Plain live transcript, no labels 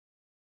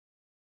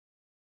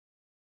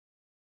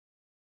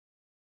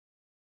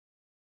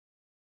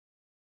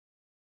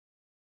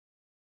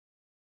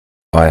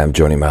I am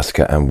Johnny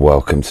Massacre and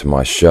welcome to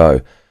my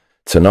show.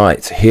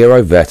 Tonight,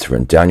 hero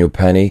veteran Daniel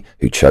Penny,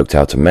 who choked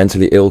out a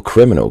mentally ill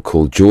criminal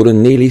called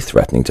Jordan Neely,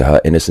 threatening to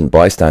hurt innocent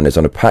bystanders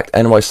on a packed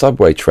NY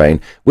subway train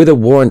with a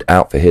warrant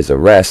out for his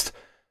arrest,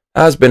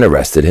 has been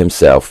arrested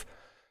himself.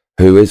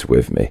 Who is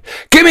with me?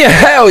 Give me a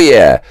hell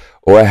yeah!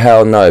 Or a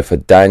hell no for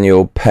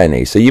Daniel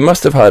Penny. So you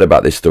must have heard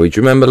about this story.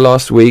 Do you remember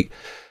last week?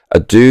 A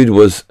dude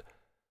was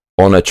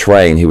on a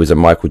train. He was a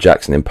Michael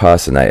Jackson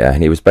impersonator,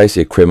 and he was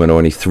basically a criminal,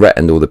 and he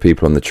threatened all the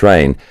people on the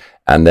train.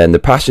 And then the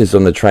passengers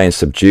on the train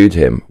subdued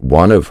him,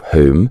 one of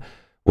whom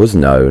was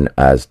known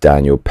as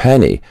Daniel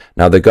Penny.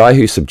 Now, the guy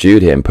who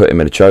subdued him put him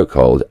in a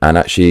chokehold and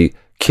actually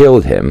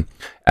killed him.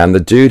 And the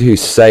dude who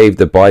saved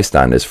the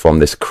bystanders from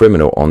this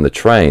criminal on the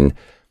train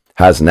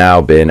has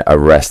now been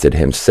arrested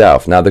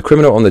himself. Now, the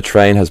criminal on the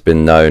train has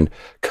been known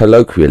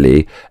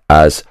colloquially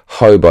as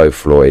Hobo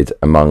Floyd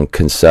among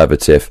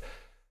conservative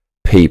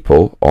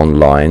people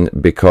online,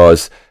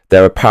 because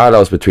there are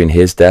parallels between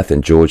his death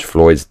and George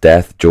Floyd's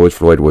death. George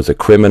Floyd was a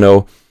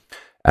criminal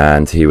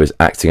and he was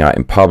acting out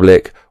in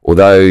public.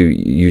 Although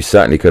you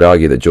certainly could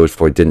argue that George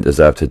Floyd didn't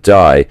deserve to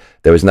die,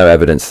 there was no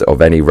evidence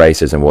of any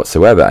racism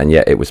whatsoever, and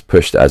yet it was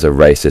pushed as a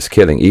racist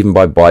killing, even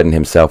by Biden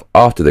himself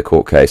after the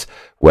court case,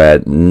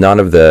 where none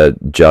of the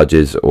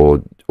judges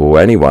or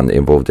anyone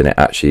involved in it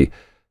actually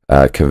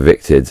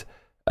convicted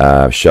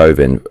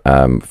Chauvin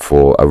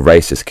for a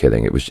racist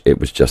killing. It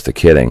was just a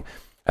killing.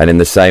 And in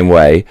the same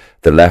way,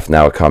 the left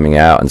now are coming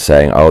out and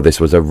saying, oh, this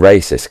was a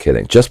racist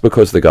killing, just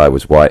because the guy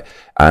was white,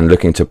 and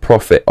looking to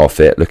profit off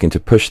it, looking to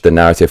push the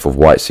narrative of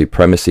white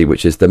supremacy,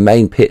 which is the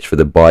main pitch for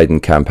the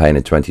Biden campaign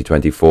in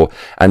 2024.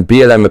 And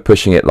BLM are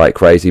pushing it like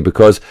crazy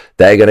because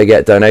they're going to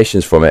get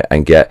donations from it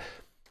and get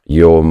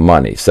your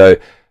money. So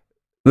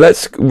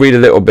let's read a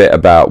little bit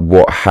about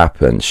what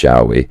happened,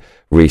 shall we,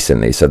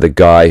 recently. So the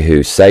guy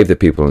who saved the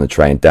people on the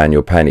train,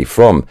 Daniel Penny,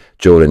 from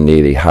Jordan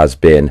Neely, has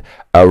been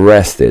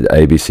arrested.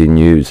 ABC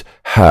News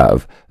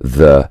have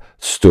the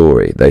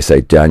story. They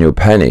say Daniel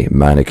Penny,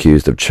 man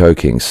accused of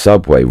choking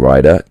subway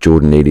rider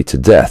Jordan Neely to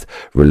death,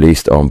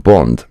 released on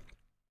bond.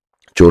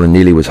 Jordan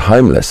Neely was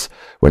homeless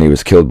when he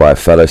was killed by a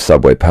fellow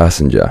subway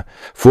passenger.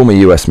 Former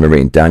U.S.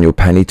 Marine Daniel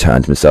Penny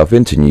turned himself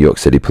into New York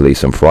City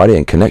police on Friday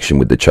in connection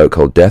with the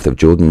chokehold death of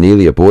Jordan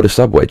Neely aboard a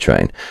subway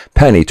train.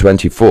 Penny,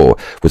 24,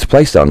 was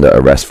placed under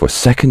arrest for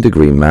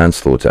second-degree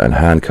manslaughter and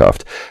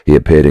handcuffed. He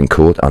appeared in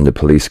court under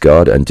police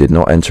guard and did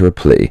not enter a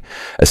plea.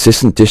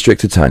 Assistant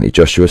District Attorney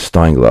Joshua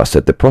Steinglass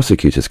said the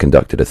prosecutors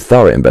conducted a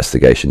thorough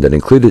investigation that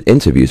included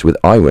interviews with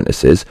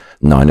eyewitnesses,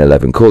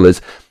 9/11 callers,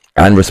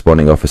 and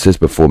responding officers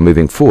before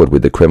moving forward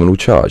with the criminal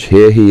charge.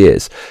 Here he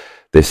is.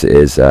 This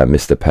is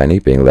Mr. Penny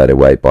being led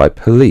away by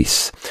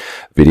police.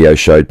 Video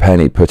showed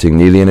Penny putting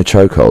Neely in a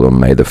chokehold on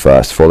May the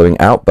 1st, following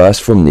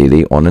outbursts from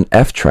Neely on an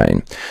F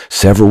train.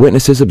 Several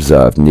witnesses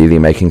observed Neely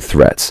making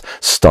threats,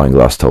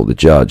 Steinglass told the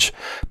judge.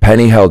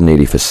 Penny held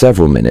Neely for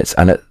several minutes,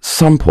 and at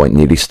some point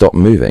Neely stopped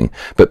moving,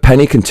 but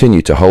Penny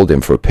continued to hold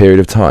him for a period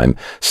of time,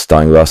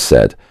 Steinglass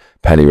said.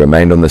 Penny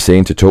remained on the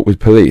scene to talk with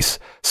police,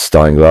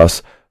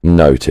 Steinglass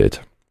noted.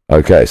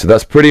 Okay, so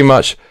that's pretty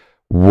much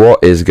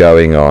what is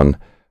going on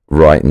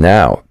right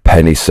now.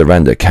 Penny's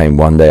surrender came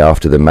one day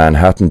after the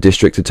Manhattan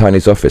District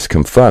Attorney's Office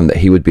confirmed that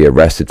he would be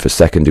arrested for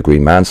second-degree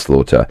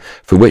manslaughter,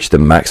 for which the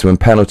maximum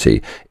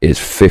penalty is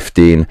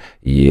 15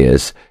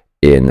 years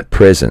in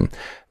prison.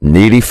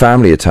 Neely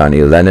family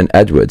attorney Lennon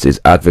Edwards is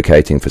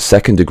advocating for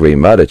second-degree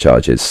murder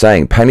charges,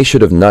 saying Penny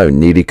should have known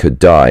Neely could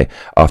die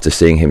after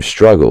seeing him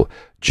struggle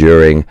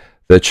during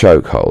the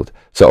chokehold.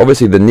 So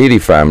obviously the Neely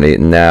family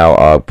now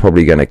are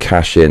probably going to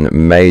cash in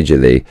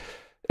majorly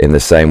in the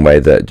same way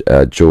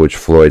that George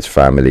Floyd's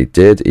family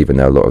did, even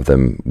though a lot of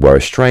them were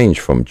estranged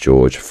from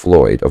George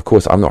Floyd. Of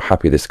course, I'm not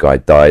happy this guy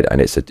died,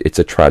 and it's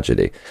a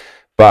tragedy.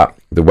 But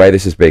the way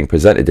this is being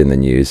presented in the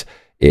news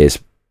is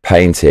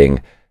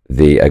painting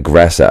the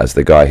aggressor as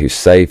the guy who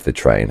saved the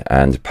train,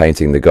 and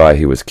painting the guy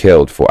who was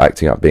killed for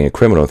acting up, being a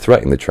criminal, and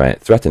threatening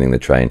the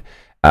train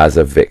as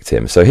a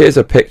victim. So here's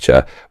a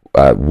picture.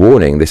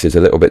 Warning, this is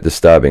a little bit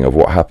disturbing of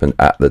what happened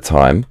at the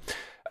time.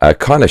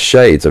 Kind of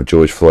shades of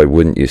George Floyd,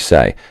 wouldn't you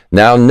say?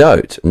 Now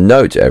note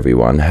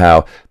everyone,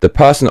 how the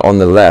person on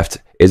the left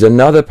is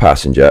another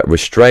passenger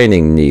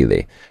restraining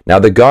Neely. Now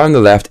the guy on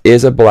the left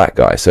is a black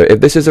guy. So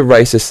if this is a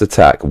racist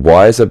attack,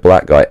 why is a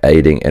black guy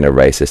aiding in a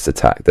racist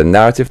attack? The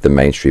narrative the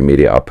mainstream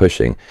media are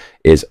pushing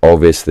is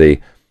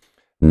obviously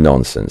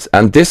nonsense.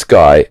 And this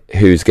guy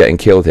who's getting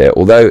killed here,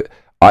 although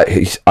I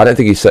don't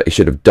think he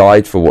should have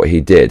died for what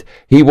he did,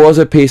 he was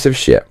a piece of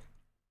shit.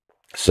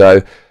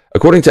 So,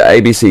 according to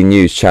ABC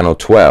News Channel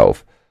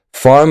 12,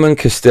 Fireman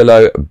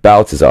Castillo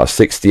Baltazar,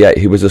 68,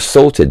 who was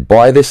assaulted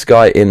by this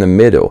guy in the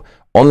middle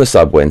on the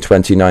subway in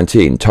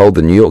 2019, told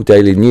the New York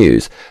Daily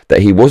News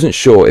that he wasn't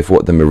sure if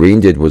what the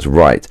Marine did was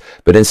right,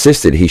 but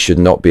insisted he should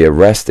not be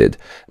arrested.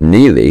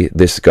 Neely,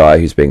 this guy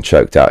who's being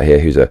choked out here,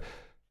 who's a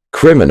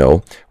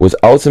criminal, was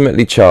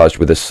ultimately charged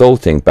with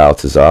assaulting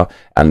Baltazar,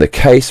 and the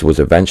case was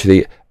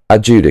eventually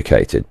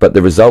adjudicated, but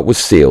the result was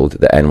sealed,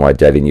 the NY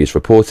Daily News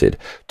reported.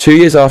 2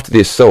 years after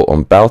the assault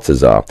on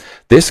Baltazar,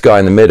 this guy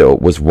in the middle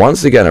was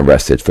once again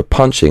arrested for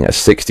punching a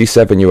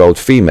 67-year-old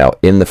female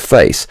in the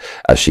face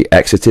as she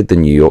exited the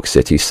New York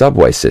City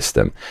subway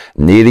system.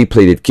 Neely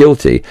pleaded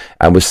guilty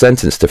and was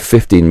sentenced to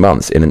 15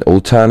 months in an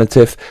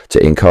alternative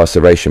to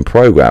incarceration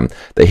program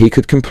that he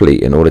could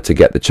complete in order to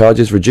get the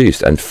charges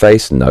reduced and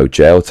face no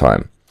jail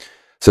time.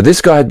 So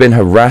this guy had been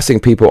harassing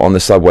people on the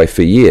subway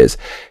for years.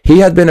 He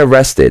had been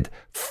arrested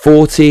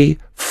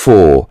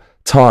 44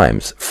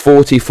 times.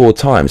 44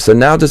 times. So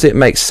now does it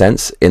make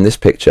sense in this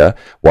picture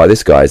why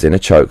this guy is in a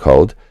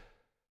chokehold?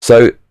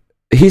 So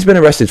he's been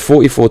arrested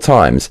 44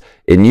 times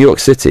in New York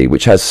City,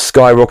 which has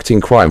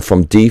skyrocketing crime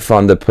from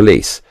defund the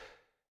police.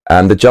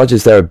 And the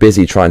judges there are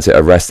busy trying to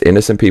arrest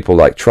innocent people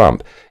like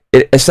Trump.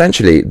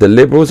 Essentially, the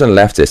liberals and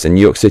leftists in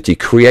New York City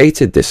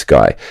created this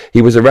guy.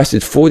 He was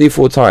arrested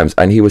 44 times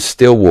and he was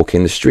still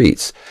walking the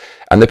streets.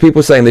 And the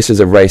people saying this is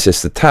a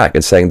racist attack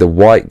and saying the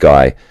white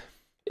guy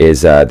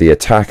is the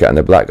attacker and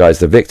the black guy is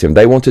the victim,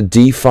 they want to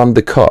defund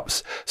the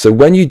cops. So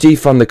when you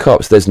defund the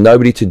cops, there's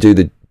nobody to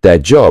do their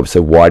job.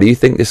 So why do you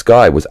think this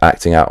guy was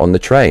acting out on the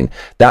train?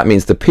 That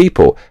means the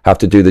people have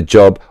to do the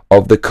job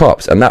of the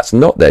cops, and that's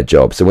not their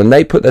job. So when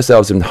they put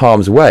themselves in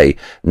harm's way,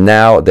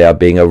 now they are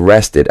being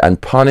arrested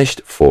and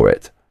punished for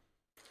it.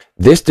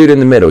 This dude in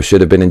the middle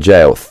should have been in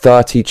jail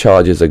 30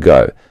 charges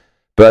ago.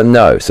 But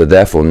no, so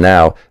therefore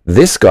now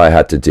this guy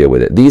had to deal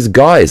with it. These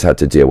guys had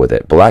to deal with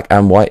it, black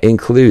and white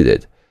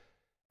included.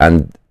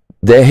 And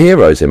they're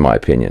heroes in my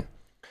opinion.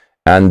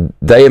 And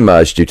they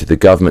emerged due to the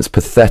government's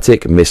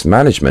pathetic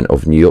mismanagement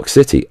of New York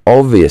City,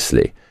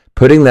 obviously,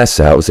 putting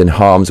themselves in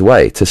harm's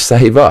way to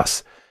save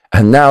us.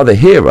 And now the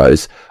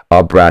heroes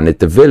are branded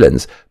the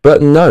villains.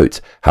 But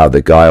note how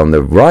the guy on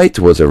the right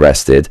was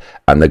arrested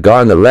and the guy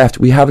on the left,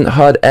 we haven't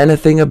heard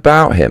anything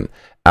about him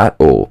at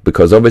all.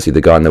 Because obviously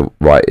the guy on the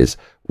right is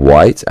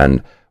white,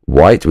 and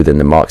white within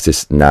the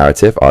Marxist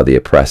narrative are the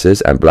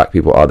oppressors and black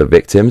people are the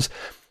victims.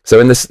 So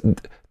in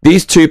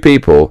these two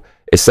people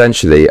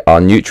essentially are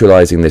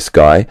neutralizing this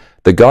guy.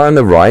 The guy on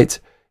the right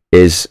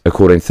is,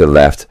 according to the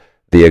left,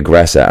 the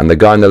aggressor, and the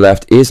guy on the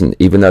left isn't,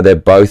 even though they're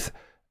both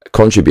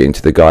contributing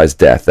to the guy's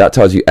death. That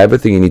tells you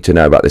everything you need to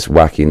know about this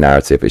wacky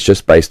narrative. It's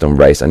just based on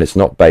race and it's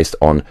not based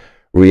on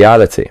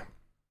reality.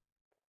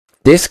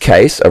 This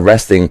case,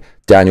 arresting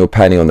Daniel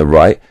Penny on the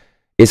right,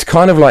 is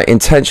kind of like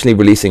intentionally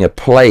releasing a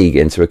plague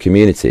into a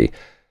community.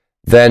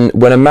 Then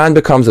when a man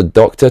becomes a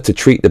doctor to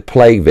treat the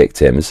plague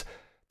victims,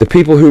 the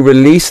people who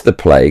release the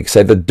plague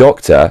say the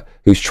doctor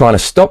who's trying to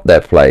stop their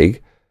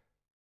plague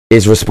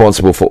is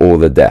responsible for all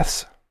the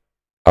deaths.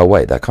 Oh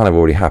wait, that kind of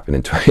already happened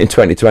in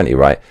 2020,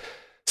 right?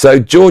 So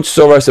George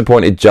Soros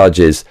appointed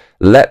judges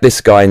let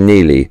this guy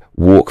Neely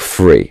walk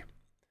free.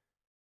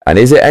 And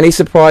is it any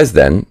surprise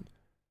then,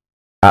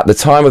 at the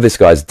time of this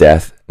guy's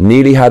death,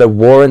 Neely had a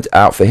warrant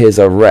out for his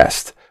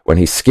arrest when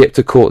he skipped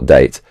a court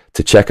date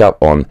to check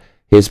up on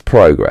his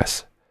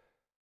progress.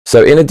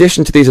 So in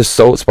addition to these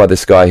assaults by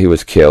this guy who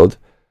was killed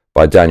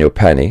by Daniel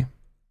Penny,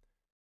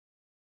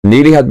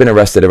 Neely had been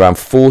arrested around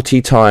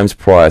 40 times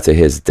prior to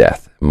his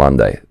death,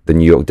 Monday, the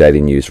New York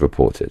Daily News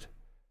reported.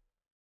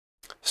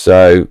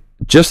 So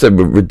just a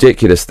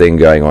ridiculous thing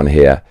going on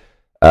here.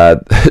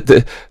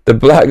 The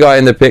black guy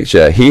in the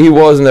picture, he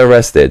wasn't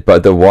arrested,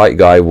 but the white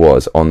guy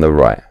was on the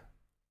right.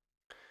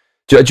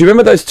 Do you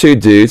remember those two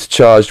dudes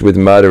charged with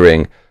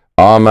murdering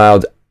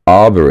Ahmaud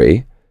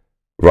Arbery?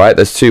 Right,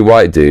 those two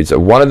white dudes.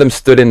 One of them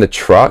stood in the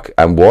truck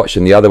and watched,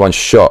 and the other one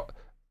shot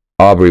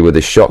Arbery with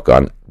his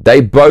shotgun.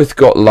 They both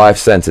got life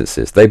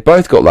sentences.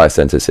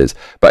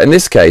 But in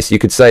this case, you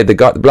could say the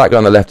black guy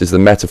on the left is the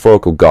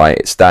metaphorical guy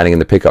standing in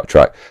the pickup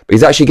truck, but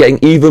he's actually getting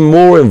even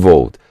more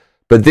involved.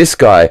 But this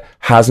guy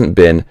hasn't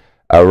been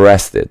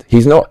arrested.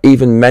 He's not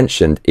even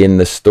mentioned in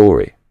the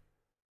story.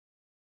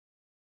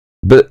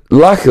 But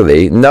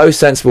luckily, no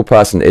sensible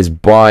person is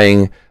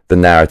buying the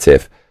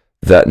narrative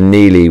that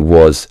Neely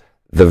was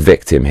the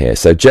victim here.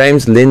 So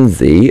James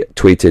Lindsay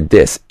tweeted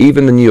this: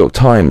 even the New York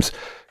Times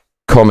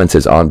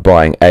commenters aren't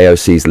buying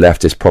AOC's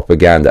leftist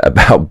propaganda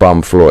about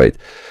bum Floyd.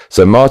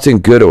 So Martin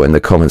Goodall in the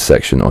comments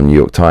section on New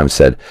York Times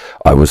said,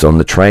 I was on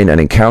the train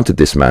and encountered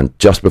this man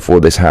just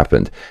before this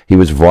happened. He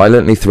was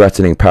violently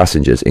threatening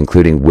passengers,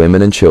 including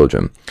women and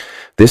children.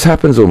 This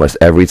happens almost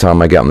every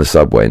time I get on the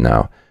subway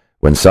now.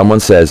 When someone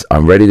says,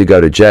 I'm ready to go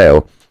to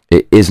jail,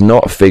 it is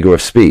not a figure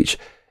of speech.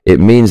 It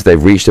means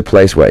they've reached a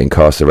place where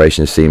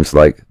incarceration seems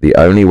like the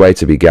only way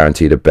to be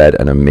guaranteed a bed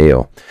and a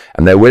meal.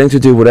 And they're willing to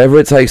do whatever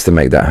it takes to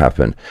make that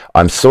happen.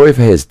 I'm sorry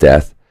for his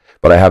death,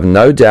 but I have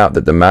no doubt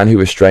that the man who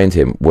restrained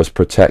him was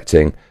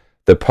protecting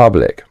the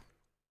public.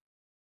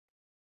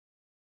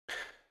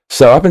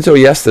 So up until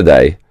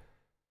yesterday,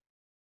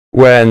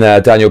 when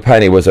Daniel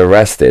Penny was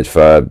arrested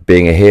for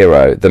being a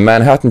hero, the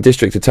Manhattan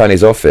District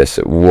Attorney's Office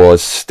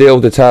was still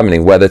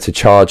determining whether to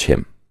charge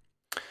him.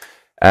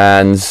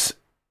 And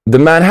the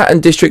Manhattan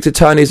District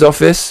Attorney's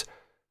Office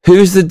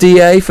Who's the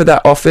DA for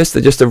that office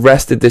that just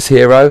arrested this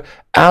hero?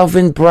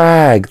 Alvin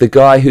Bragg, the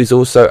guy who's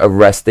also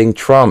arresting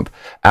Trump.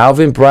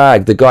 Alvin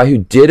Bragg, the guy who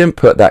didn't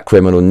put that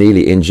criminal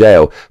Neely in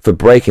jail for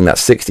breaking that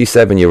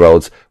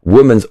 67-year-old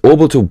woman's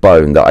orbital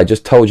bone that I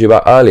just told you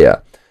about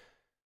earlier.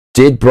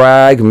 Did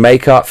Bragg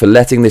make up for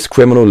letting this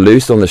criminal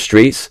loose on the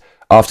streets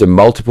after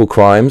multiple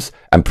crimes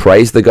and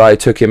praise the guy who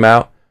took him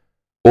out?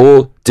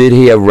 Or did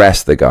he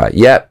arrest the guy?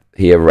 Yep,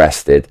 he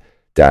arrested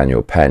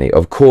Daniel Penny.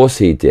 Of course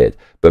he did.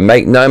 But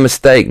make no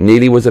mistake,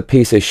 Neely was a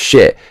piece of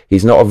shit.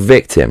 He's not a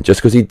victim.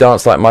 Just because he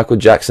danced like Michael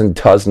Jackson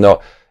does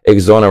not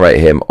exonerate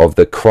him of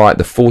the crime,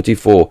 the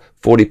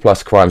 40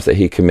 plus crimes that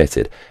he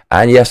committed.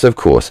 And yes, of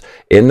course,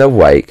 in the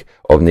wake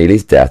of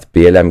Neely's death,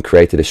 BLM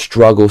created a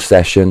struggle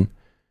session.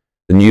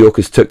 The New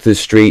Yorkers took to the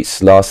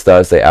streets last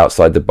Thursday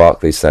outside the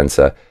Barclays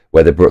Center,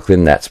 where the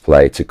Brooklyn Nets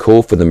play, to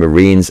call for the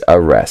Marines'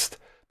 arrest.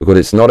 Because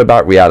it's not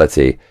about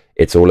reality,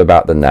 it's all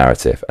about the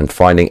narrative and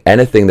finding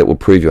anything that will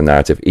prove your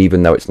narrative,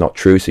 even though it's not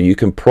true, so you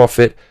can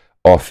profit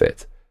off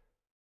it.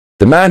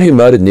 The man who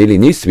murdered Neely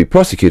needs to be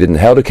prosecuted and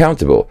held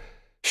accountable,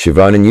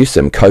 Shavona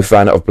Newsom,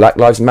 co-founder of Black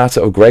Lives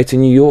Matter of Greater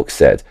New York,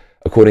 said,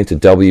 according to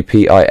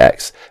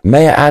WPIX.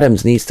 Mayor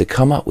Adams needs to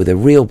come up with a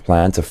real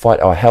plan to fight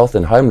our health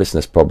and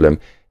homelessness problem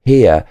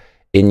here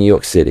in New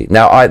York City.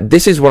 Now,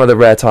 this is one of the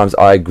rare times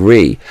I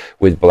agree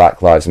with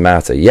Black Lives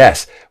Matter.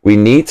 Yes, we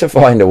need to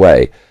find a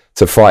way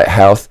to fight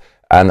health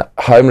and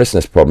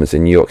homelessness problems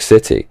in New York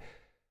City.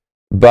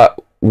 But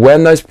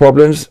when those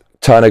problems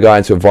turn a guy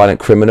into a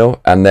violent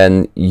criminal, and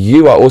then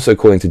you are also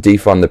calling to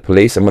defund the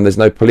police, and when there's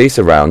no police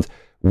around,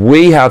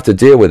 we have to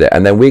deal with it,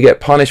 and then we get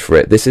punished for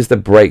it. This is the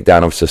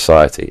breakdown of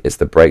society. It's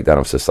the breakdown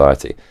of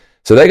society.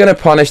 So they're going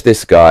to punish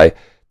this guy,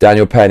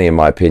 Daniel Penny, in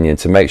my opinion,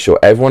 to make sure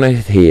everyone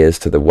adheres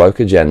to the woke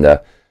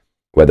agenda,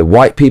 where the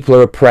white people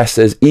are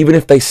oppressors, even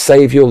if they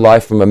save your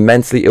life from a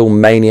mentally ill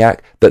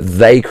maniac that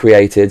they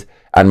created.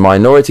 And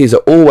minorities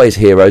are always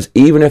heroes,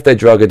 even if they're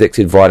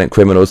drug-addicted, violent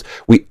criminals.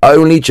 We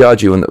only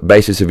judge you on the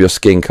basis of your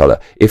skin color.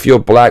 If you're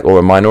black or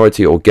a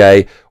minority or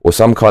gay or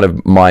some kind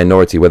of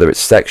minority, whether it's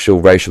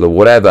sexual, racial, or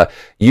whatever,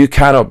 you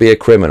cannot be a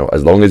criminal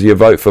as long as you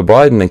vote for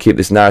Biden and keep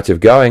this narrative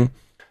going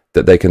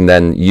that they can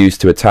then use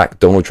to attack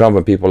Donald Trump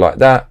and people like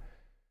that.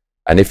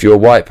 And if you're a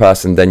white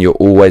person, then you're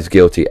always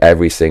guilty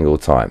every single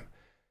time.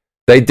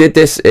 They did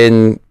this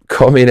in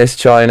communist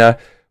China,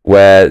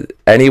 where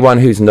anyone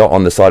who's not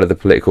on the side of the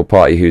political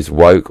party who's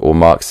woke or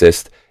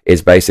Marxist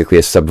is basically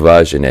a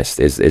subversionist,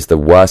 is the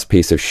worst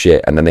piece of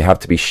shit, and then they have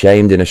to be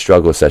shamed in a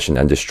struggle session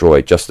and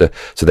destroyed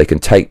so they can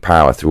take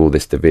power through all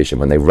this division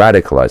when they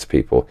radicalize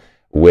people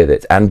with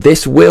it. And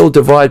this will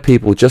divide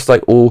people, just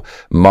like all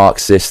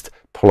Marxist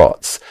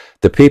plots.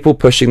 The people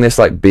pushing this,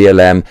 like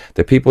BLM,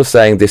 the people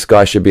saying this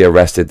guy should be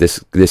arrested,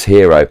 this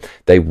hero,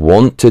 they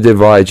want to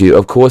divide you.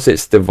 Of course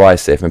it's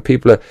divisive and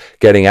people are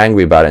getting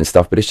angry about it and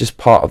stuff, but it's just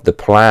part of the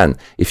plan.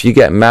 If you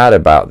get mad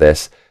about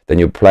this, then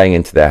you're playing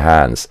into their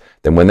hands.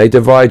 Then when they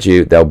divide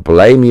you, they'll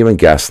blame you and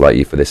gaslight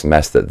you for this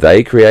mess that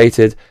they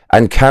created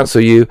and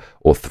cancel you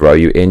or throw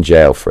you in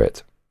jail for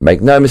it.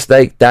 Make no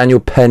mistake, Daniel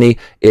Penny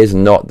is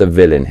not the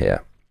villain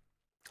here.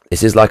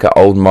 This is like an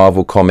old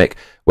Marvel comic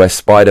where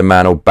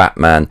Spider-Man or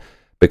Batman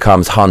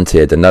becomes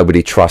hunted and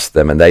nobody trusts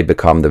them and they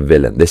become the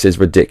villain. This is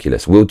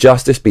ridiculous. Will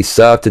justice be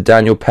served to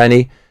Daniel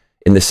Penny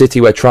in the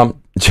city where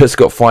Trump just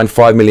got fined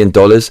 $5 million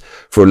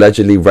for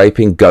allegedly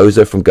raping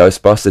Gozer from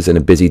Ghostbusters in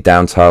a busy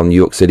downtown New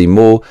York City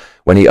mall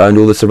when he owned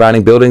all the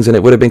surrounding buildings and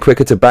it would have been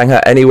quicker to bang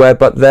her anywhere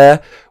but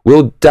there?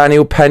 Will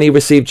Daniel Penny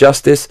receive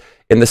justice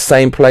in the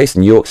same place,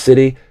 New York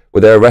City,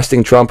 where they're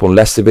arresting Trump on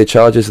less severe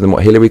charges than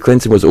what Hillary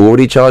Clinton was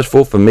already charged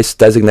for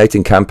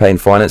misdesignating campaign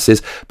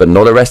finances but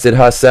not arrested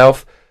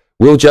herself?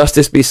 Will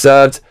justice be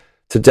served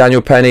to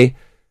Daniel Penny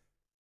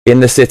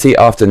in the city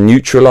after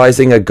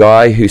neutralizing a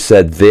guy who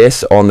said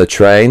this on the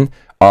train?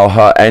 I'll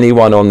hurt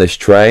anyone on this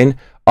train.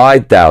 I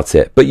doubt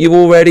it. But you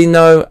already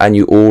know and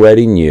you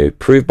already knew.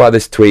 Proved by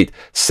this tweet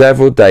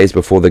several days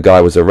before the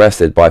guy was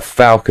arrested by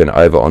Falcon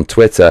over on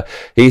Twitter.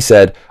 He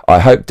said, I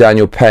hope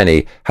Daniel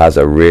Penny has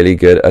a really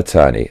good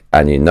attorney.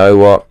 And you know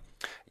what?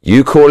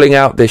 You calling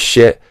out this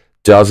shit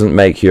doesn't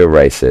make you a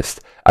racist.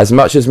 As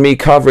much as me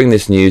covering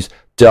this news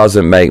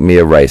doesn't make me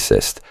a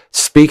racist.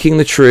 Speaking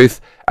the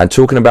truth and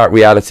talking about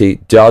reality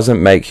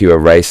doesn't make you a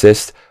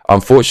racist.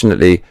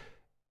 Unfortunately,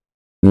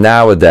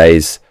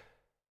 nowadays,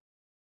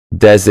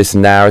 there's this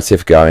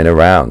narrative going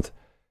around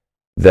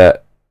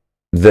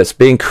that's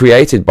being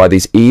created by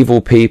these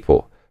evil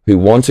people who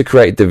want to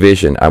create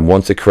division and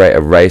want to create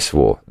a race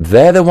war.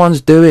 They're the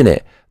ones doing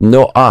it,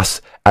 not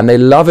us. And they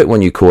love it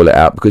when you call it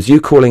out, because you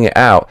calling it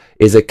out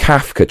is a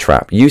Kafka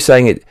trap. You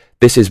saying it,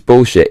 this is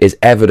bullshit, is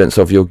evidence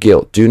of your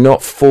guilt. Do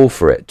not fall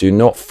for it. Do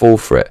not fall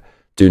for it.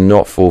 Do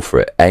not fall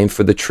for it. Aim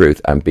for the truth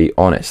and be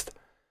honest.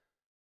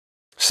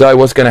 So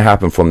what's going to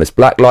happen from this?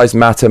 Black Lives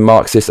Matter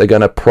Marxists are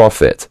going to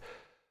profit.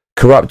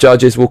 Corrupt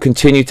judges will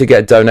continue to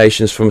get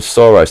donations from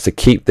Soros to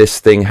keep this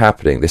thing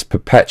happening, this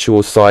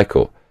perpetual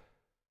cycle,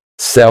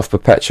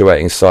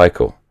 self-perpetuating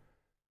cycle.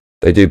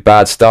 They do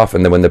bad stuff,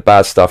 and then when the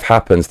bad stuff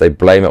happens, they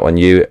blame it on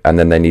you, and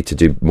then they need to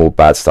do more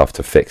bad stuff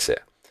to fix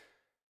it.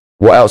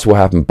 What else will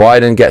happen?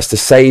 Biden gets to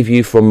save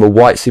you from the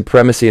white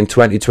supremacy in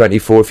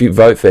 2024 if you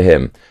vote for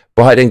him.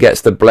 Biden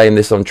gets to blame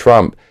this on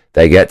Trump.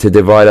 They get to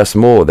divide us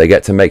more. They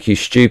get to make you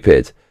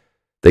stupid.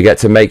 They get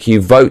to make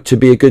you vote to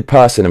be a good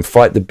person and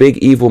fight the big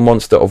evil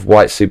monster of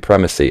white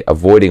supremacy,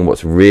 avoiding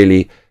what's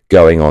really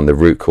going on, the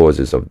root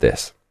causes of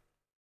this.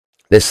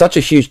 There's such a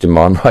huge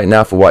demand right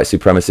now for white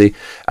supremacy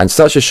and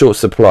such a short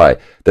supply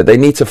that they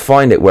need to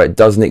find it where it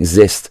doesn't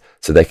exist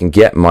so they can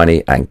get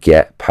money and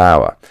get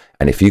power.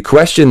 And if you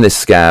question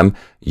this scam,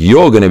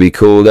 you're going to be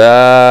called,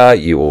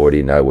 you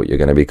already know what you're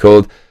going to be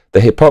called.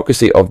 The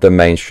hypocrisy of the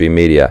mainstream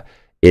media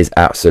is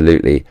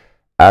absolutely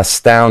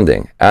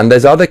astounding. And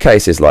there's other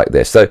cases like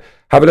this. So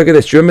have a look at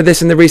this. Do you remember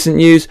this in the recent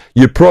news?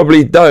 You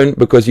probably don't,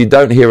 because you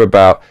don't hear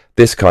about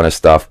this kind of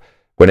stuff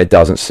when it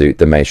doesn't suit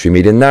the mainstream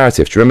media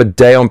narrative. Do you remember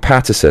Dayon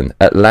Patterson,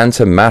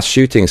 Atlanta mass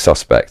shooting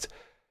suspect,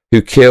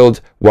 who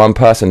killed one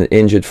person and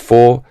injured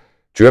four?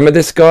 Do you remember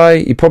this guy?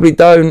 You probably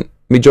don't.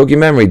 Let me jog your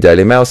memory.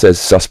 Daily Mail says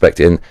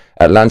suspect in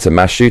Atlanta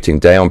mass shooting,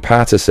 Dayon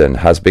Patterson,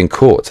 has been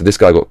caught. So this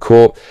guy got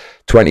caught.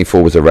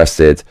 24 was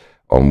arrested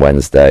on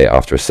Wednesday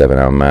after a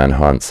 7-hour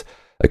manhunt,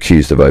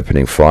 accused of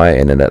opening fire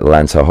in an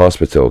Atlanta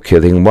hospital,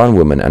 killing one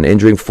woman and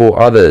injuring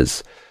 4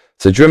 others.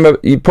 So do you remember?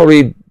 You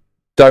probably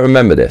don't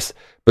remember this.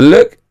 But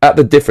look at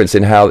the difference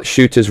in how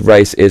shooter's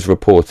race is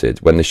reported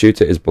when the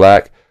shooter is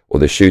black or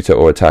the shooter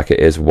or attacker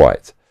is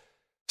white.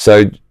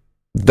 So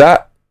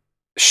that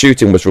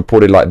shooting was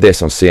reported like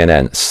this on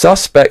CNN.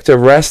 Suspect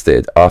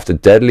arrested after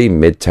deadly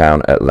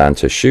Midtown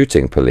Atlanta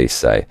shooting, police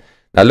say.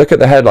 Now look at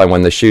the headline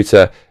when the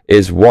shooter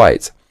is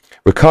white.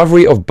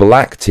 Recovery of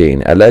black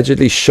teen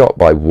allegedly shot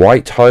by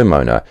white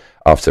homeowner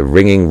after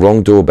ringing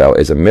wrong doorbell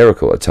is a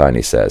miracle,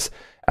 attorney says.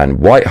 And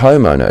white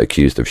homeowner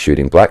accused of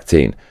shooting black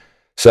teen.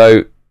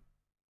 So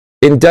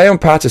in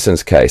Dayon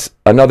Patterson's case,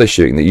 another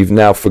shooting that you've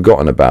now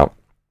forgotten about,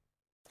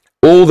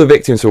 all the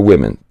victims were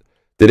women.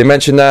 Did he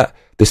mention that?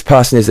 This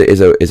person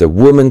is a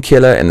woman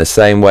killer in the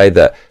same way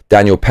that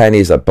Daniel Penny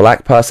is a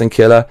black person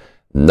killer?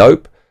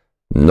 Nope,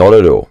 not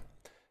at all.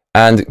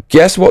 And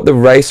guess what the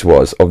race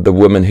was of the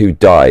woman who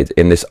died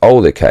in this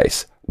older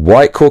case?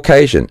 White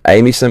Caucasian,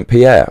 Amy St.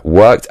 Pierre,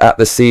 worked at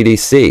the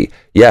CDC.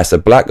 Yes, a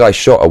black guy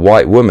shot a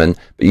white woman,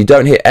 but you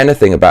don't hear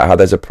anything about how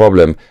there's a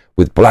problem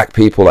with black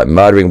people like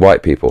murdering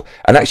white people.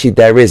 And actually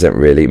there isn't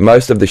really.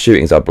 Most of the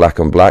shootings are black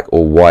on black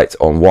or white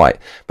on white.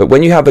 But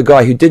when you have a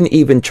guy who didn't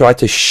even try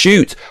to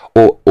shoot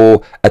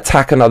or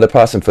attack another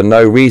person for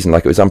no reason,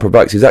 like it was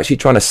unprovoked, he's actually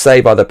trying to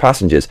save other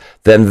passengers,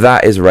 then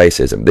that is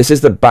racism. This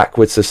is the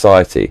backward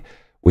society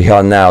we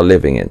are now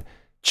living in.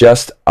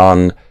 Just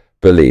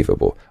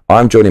unbelievable.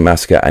 I'm Johnny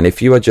Massacre, and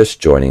if you are just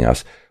joining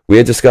us, we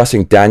are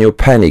discussing Daniel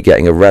Penny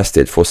getting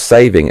arrested for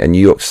saving a New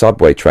York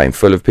subway train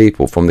full of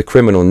people from the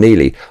criminal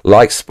Neely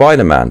like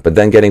Spider-Man, but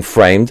then getting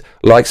framed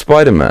like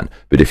Spider-Man.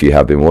 But if you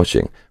have been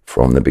watching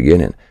from the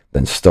beginning,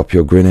 then stop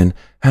your grinning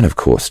and, of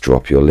course,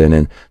 drop your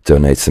linen,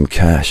 donate some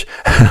cash,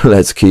 and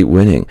let's keep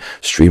winning.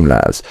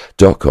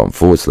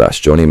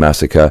 Streamlabs.com/Johnny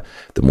Massacre.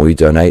 The more you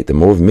donate, the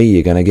more of me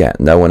you're going to get.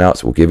 No one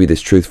else will give you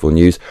this truthful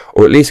news,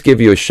 or at least give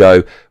you a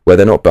show where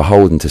they're not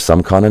beholden to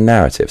some kind of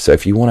narrative. So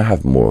if you want to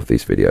have more of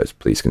these videos,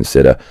 please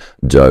consider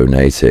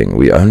donating.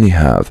 We only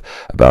have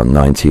about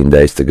 19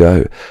 days to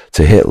go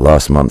to hit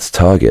last month's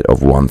target of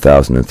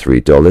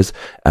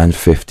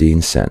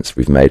 $1,003.15.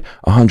 We've made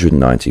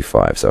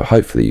 $195, so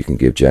hopefully you can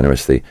give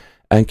generously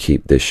and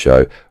keep this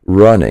show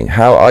running.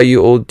 How are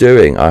you all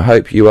doing? I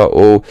hope you are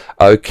all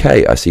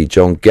okay. I see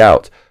John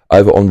Gout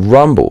over on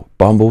Rumble,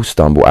 Bumble,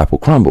 Stumble, Apple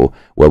Crumble,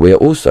 where we are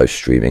also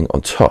streaming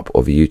on top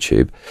of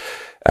YouTube.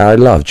 And I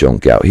love John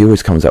Gout. He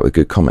always comes out with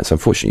good comments.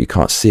 Unfortunately, you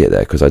can't see it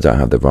there because I don't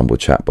have the Rumble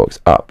chat box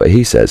up. But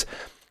he says,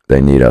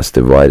 they need us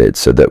divided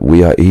so that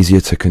we are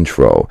easier to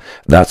control.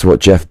 That's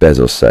what Jeff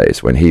Bezos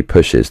says when he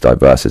pushes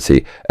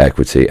diversity,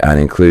 equity, and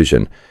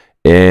inclusion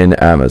in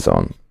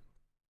Amazon.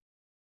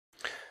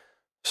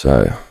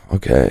 So,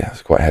 okay,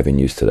 it's quite heavy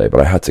news today,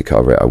 but I had to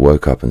cover it. I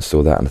woke up and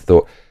saw that and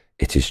thought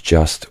it is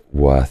just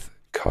worth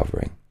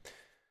covering.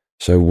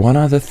 So one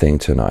other thing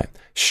tonight,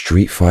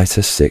 Street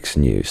Fighter 6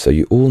 news. So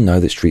you all know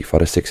that Street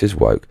Fighter 6 is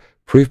woke,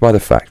 proved by the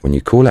fact when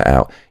you call it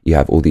out, you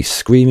have all these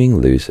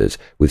screaming losers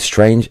with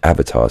strange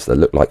avatars that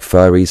look like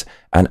furries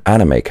and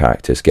anime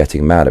characters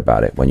getting mad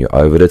about it. When you're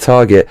over the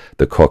target,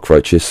 the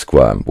cockroaches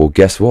squirm. Well,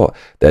 guess what?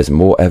 There's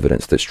more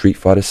evidence that Street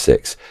Fighter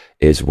 6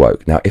 is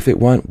woke. Now, if it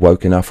weren't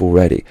woke enough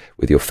already,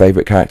 with your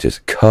favorite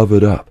characters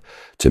covered up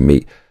to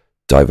meet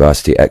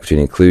diversity, equity,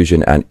 and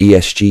inclusion and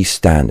ESG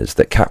standards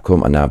that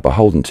Capcom are now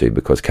beholden to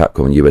because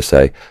Capcom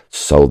USA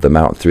sold them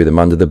out and threw them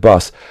under the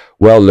bus,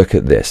 well, look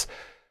at this.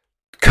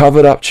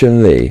 Covered up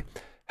Chun-Li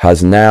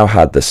has now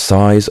had the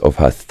size of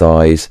her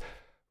thighs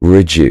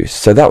reduced.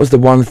 So that was the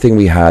one thing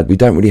we had. We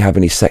don't really have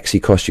any sexy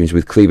costumes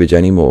with cleavage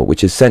anymore,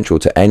 which is central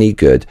to any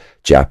good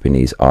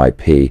Japanese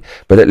IP.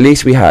 But at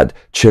least we had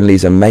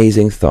Chun-Li's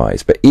amazing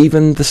thighs. But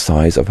even the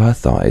size of her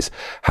thighs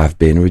have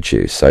been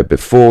reduced. So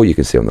before, you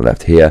can see on the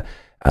left here,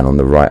 and on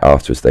the right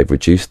afterwards, they've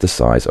reduced the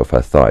size of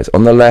her thighs.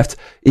 On the left,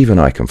 even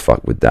I can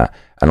fuck with that.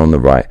 And on the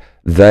right,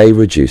 they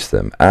reduce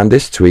them. And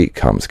this tweet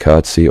comes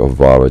courtesy of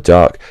Vara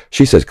Dark.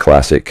 She says,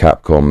 classic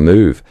Capcom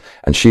move.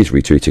 And she's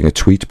retweeting a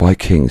tweet by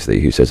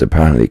Kingsley, who says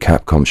apparently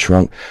Capcom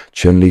shrunk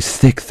Chun-Li's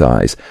thick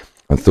thighs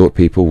and thought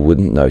people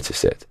wouldn't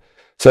notice it.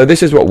 So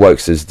this is what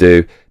wokesters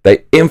do.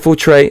 They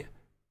infiltrate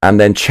and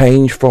then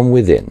change from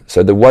within.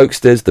 So the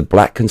wokesters, the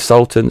black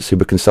consultants who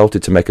were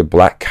consulted to make a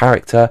black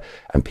character,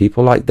 and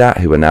people like that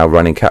who are now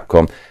running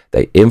Capcom,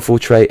 they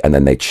infiltrate and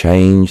then they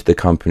change the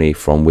company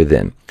from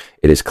within.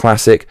 It is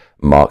classic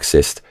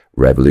Marxist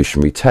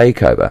revolutionary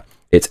takeover.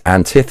 It's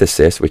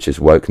antithesis, which is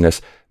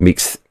wokeness,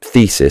 meets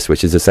thesis,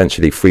 which is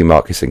essentially free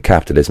markets and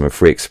capitalism and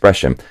free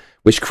expression,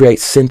 which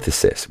creates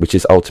synthesis, which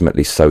is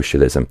ultimately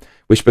socialism,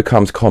 which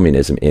becomes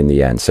communism in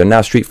the end. So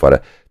now Street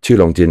Fighter, too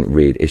long didn't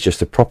read, is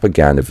just a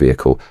propaganda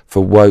vehicle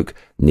for woke,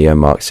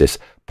 neo-Marxist,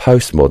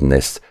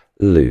 postmodernists,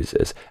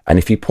 losers. And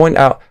if you point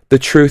out the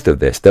truth of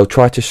this, they'll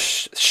try to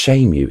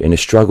shame you in a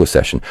struggle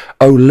session.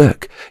 Oh,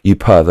 look, you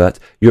pervert,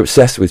 you're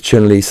obsessed with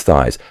Chun-Li's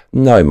thighs.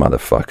 No,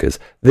 motherfuckers,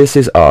 this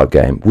is our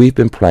game. We've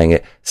been playing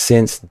it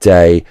since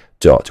day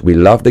dot. We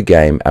love the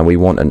game and we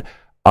want an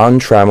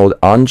untrammeled,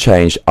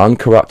 unchanged,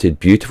 uncorrupted,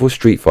 beautiful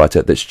Street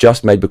Fighter that's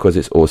just made because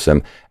it's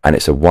awesome and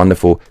it's a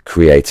wonderful,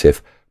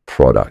 creative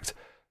product.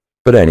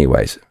 But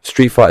anyways,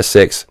 Street Fighter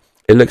 6,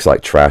 it looks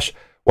like trash.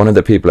 One of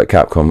the people at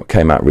Capcom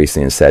came out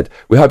recently and said,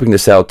 we're hoping to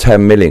sell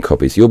 10 million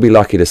copies. You'll be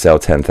lucky to sell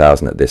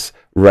 10,000 at this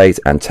rate,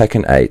 and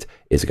Tekken 8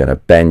 is going to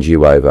bend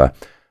you over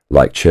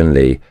like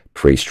Chun-Li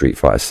pre-Street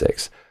Fighter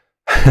 6.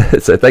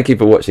 So thank you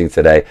for watching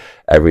today,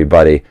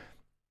 everybody.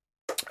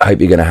 I hope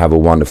you're going to have a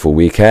wonderful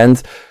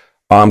weekend.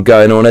 I'm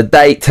going on a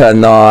date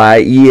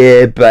tonight.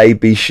 Yeah,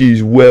 baby,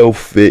 she's well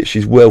fit.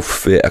 She's well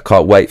fit. I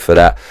can't wait for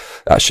that.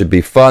 That should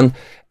be fun.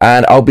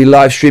 And I'll be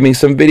live streaming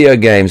some video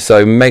games,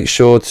 so make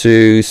sure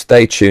to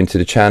stay tuned to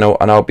the channel,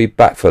 and I'll be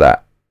back for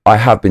that. I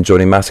have been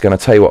joining Massacre, and I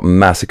tell you what,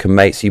 Massacre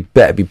mates, you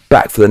better be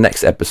back for the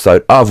next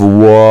episode.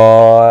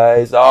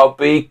 Otherwise, I'll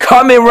be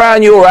coming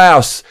round your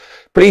house.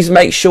 Please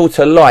make sure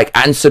to like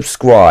and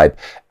subscribe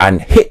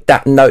and hit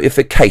that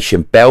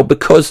notification bell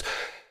because,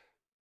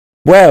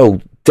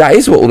 well, that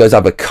is what all those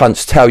other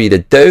cunts tell you to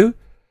do.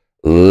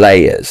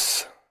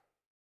 Layers.